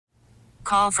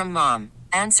Call from mom.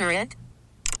 Answer it.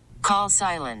 Call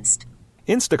silenced.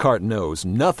 Instacart knows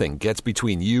nothing gets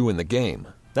between you and the game.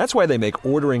 That's why they make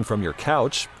ordering from your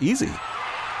couch easy.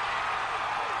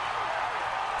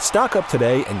 Stock up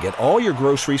today and get all your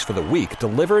groceries for the week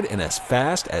delivered in as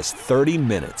fast as 30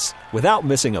 minutes without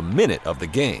missing a minute of the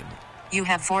game. You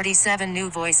have 47 new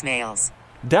voicemails.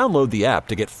 Download the app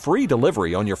to get free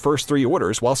delivery on your first 3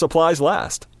 orders while supplies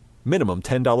last. Minimum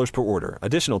 $10 per order.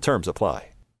 Additional terms apply.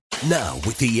 Now,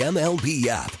 with the MLB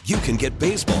app, you can get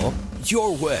baseball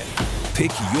your way.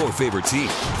 Pick your favorite team,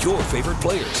 your favorite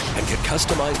players, and get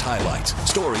customized highlights,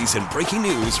 stories, and breaking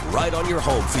news right on your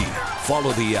home feed.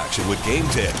 Follow the action with Game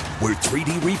 10, where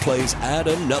 3D replays add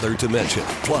another dimension.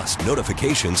 Plus,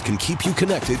 notifications can keep you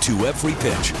connected to every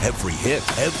pitch, every hit,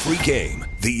 every game.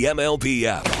 The MLB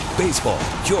app. Baseball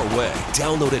your way.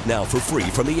 Download it now for free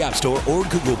from the App Store or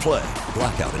Google Play.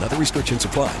 Blackout and other restrictions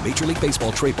apply. Major League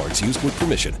Baseball trademarks used with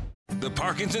permission. The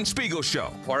Parkinson Spiegel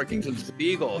Show. Parkinson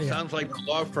Spiegel. Sounds like the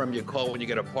law firm you call when you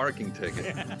get a parking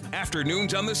ticket.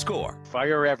 Afternoons on The Score.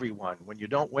 Fire everyone. When you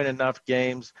don't win enough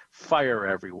games, fire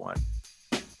everyone.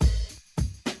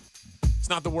 It's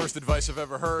not the worst advice I've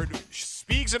ever heard.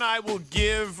 Speaks and I will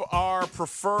give our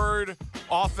preferred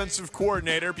offensive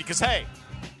coordinator because, hey,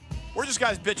 we're just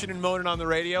guys bitching and moaning on the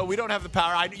radio. We don't have the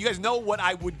power. You guys know what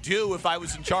I would do if I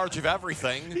was in charge of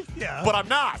everything, but I'm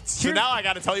not. So now I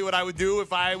got to tell you what I would do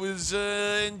if I was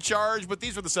in charge, but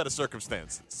these are the set of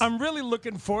circumstances. I'm really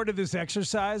looking forward to this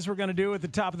exercise we're going to do at the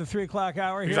top of the 3 o'clock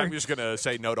hour here. I'm just going to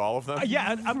say no to all of them? Yeah,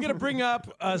 I'm going to bring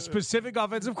up a specific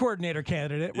offensive coordinator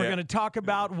candidate. We're going to talk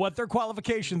about what their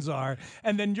qualifications are,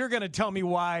 and then you're going to tell me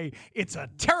why it's a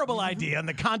terrible idea and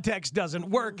the context doesn't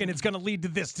work and it's going to lead to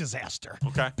this disaster.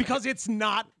 Okay. Because it's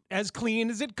not as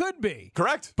clean as it could be.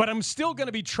 Correct. But I'm still going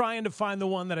to be trying to find the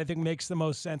one that I think makes the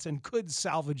most sense and could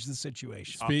salvage the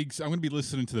situation. Speaks, I'm going to be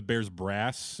listening to the Bears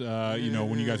brass,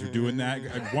 when you guys are doing that.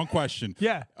 One question.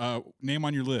 Yeah. Name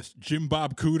on your list. Jim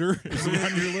Bob Cooter, is he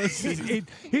on your list?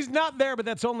 He's not there, but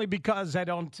that's only because I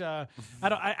don't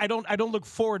look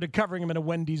forward to covering him in a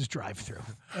Wendy's drive-thru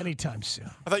anytime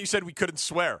soon. I thought you said we couldn't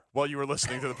swear while you were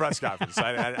listening to the press conference.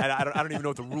 I don't even know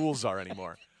what the rules are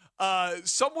anymore.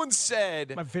 Someone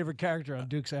said... My favorite character on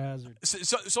Dukes of Hazzard.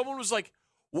 Someone was like,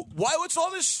 what's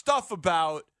all this stuff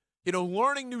about,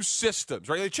 learning new systems,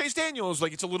 right? Like Chase Daniels,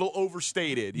 like, it's a little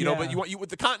overstated, but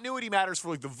the continuity matters for,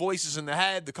 like, the voices in the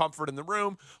head, the comfort in the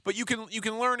room, but you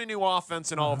can learn a new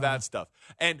offense and all of that stuff.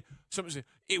 And someone said,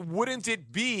 it's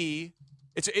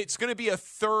going to be a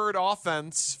third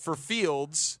offense for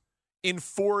Fields in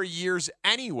 4 years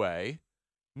anyway,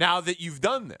 now that you've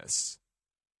done this.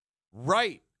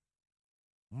 Right.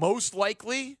 Most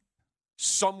likely,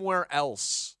 somewhere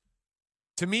else.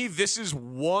 To me, this is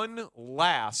one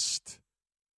last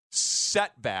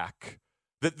setback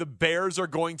that the Bears are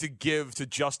going to give to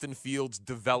Justin Fields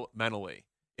developmentally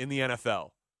in the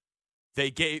NFL.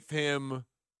 They gave him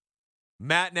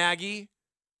Matt Nagy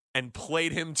and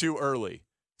played him too early.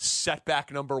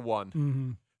 Setback number one.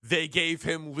 Mm-hmm. They gave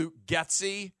him Luke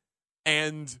Getsy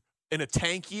and in a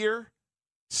tank year,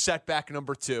 setback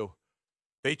number two.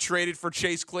 They traded for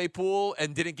Chase Claypool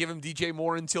and didn't give him DJ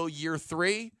Moore until year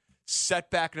 3.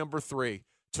 Setback number 3.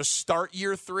 To start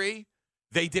year 3,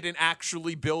 they didn't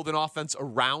actually build an offense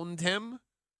around him.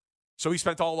 So he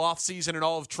spent all offseason and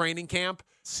all of training camp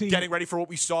getting ready for what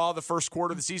we saw the first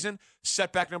quarter of the season.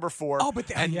 Setback number 4.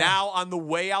 Now on the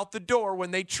way out the door,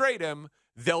 when they trade him,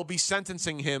 they'll be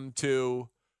sentencing him to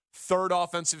third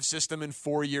offensive system in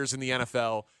 4 years in the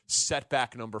NFL.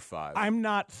 Setback number 5. I'm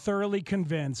not thoroughly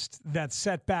convinced that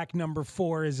setback number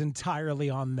 4 is entirely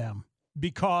on them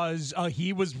because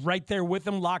he was right there with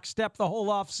them lockstep the whole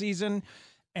offseason,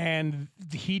 and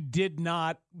he did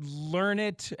not learn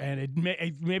it, and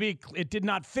maybe it did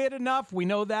not fit enough. We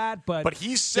know that, but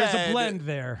he said, there's a blend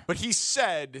there. But he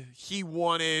said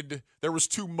there was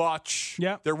too much.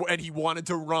 Yeah, and he wanted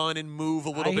to run and move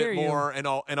a little bit more and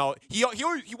all. He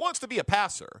wants to be a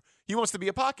passer. He wants to be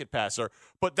a pocket passer,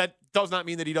 but that does not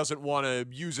mean that he doesn't want to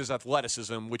use his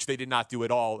athleticism, which they did not do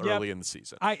at all early in the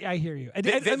season. I hear you.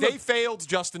 They failed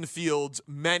Justin Fields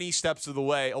many steps of the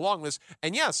way along this,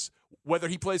 and yes, whether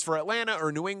he plays for Atlanta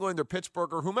or New England or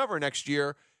Pittsburgh or whomever next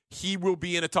year, he will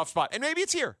be in a tough spot. And maybe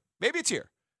it's here.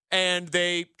 And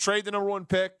they trade the number 1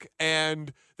 pick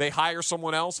and they hire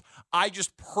someone else. I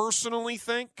just personally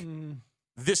think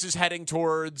this is heading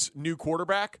towards new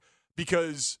quarterback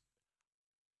because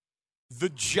the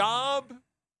job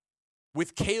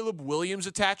with Caleb Williams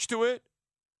attached to it,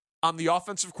 I'm the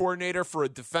offensive coordinator for a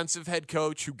defensive head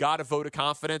coach who got a vote of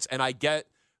confidence, and I get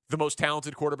the most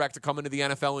talented quarterback to come into the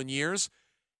NFL in years.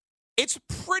 it's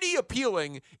pretty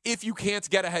appealing if you can't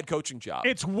get a head coaching job.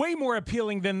 It's way more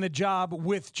appealing than the job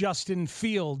with Justin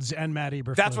Fields and Matt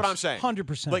Eberflus. That's what I'm saying.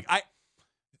 100%. Like,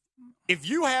 if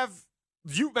you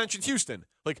mentioned Houston,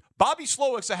 like Bobby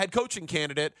Slowick's a head coaching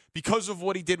candidate because of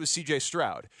what he did with C.J.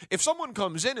 Stroud. If someone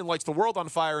comes in and lights the world on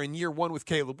fire in year one with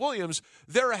Caleb Williams,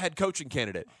 they're a head coaching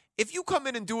candidate. If you come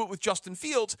in and do it with Justin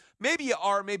Fields, maybe you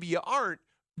are, maybe you aren't,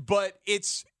 but you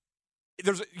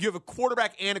have a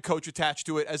quarterback and a coach attached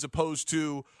to it as opposed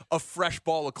to a fresh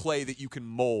ball of clay that you can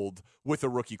mold with a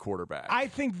rookie quarterback. I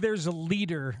think there's a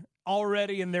leader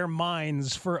already in their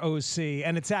minds for OC,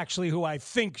 and it's actually who I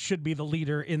think should be the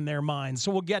leader in their minds.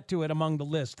 So we'll get to it among the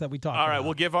list that we talked about. All right,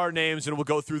 we'll give our names, and we'll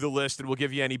go through the list, and we'll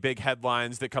give you any big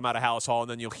headlines that come out of House Hall,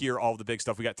 and then you'll hear all the big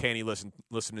stuff. We got Tanny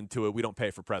listening to it. We don't pay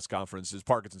for press conferences.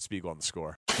 Parkinson Spiegel on The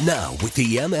Score. Now, with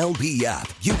the MLB app,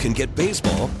 you can get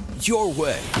baseball your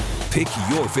way. Pick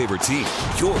your favorite team,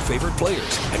 your favorite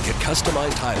players, and get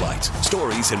customized highlights,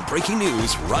 stories, and breaking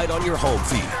news right on your home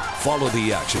feed. Follow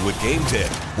the action with Game Day,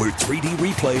 where 3D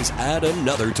replays add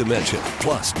another dimension.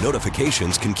 Plus,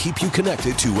 notifications can keep you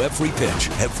connected to every pitch,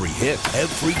 every hit,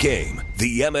 every game.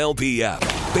 The MLB app.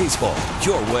 Baseball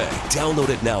your way. Download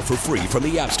it now for free from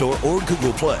the App Store or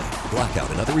Google Play. Blackout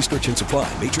and other restrictions apply.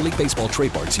 Major League Baseball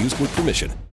trademarks used with permission.